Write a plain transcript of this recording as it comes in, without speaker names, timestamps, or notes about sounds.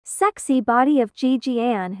Sexy body of Ji Ji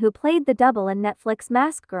Ahn, who played the double in Netflix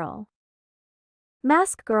Mask Girl.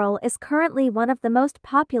 Mask Girl is currently one of the most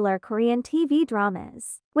popular Korean TV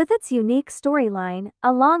dramas. With its unique storyline,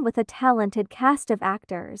 along with a talented cast of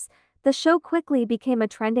actors, the show quickly became a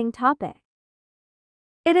trending topic.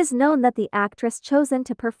 It is known that the actress chosen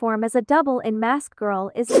to perform as a double in Mask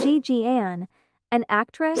Girl is Ji Ji Ahn, an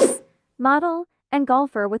actress, model, and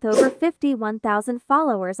golfer with over 51,000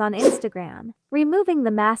 followers on Instagram. Removing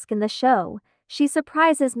the mask in the show, she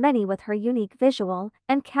surprises many with her unique visual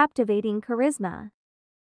and captivating charisma.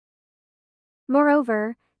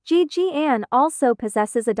 Moreover, Ji Ji Ahn also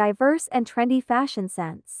possesses a diverse and trendy fashion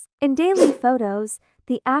sense. In daily photos,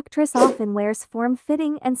 the actress often wears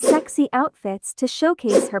form-fitting and sexy outfits to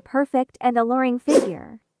showcase her perfect and alluring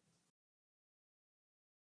figure.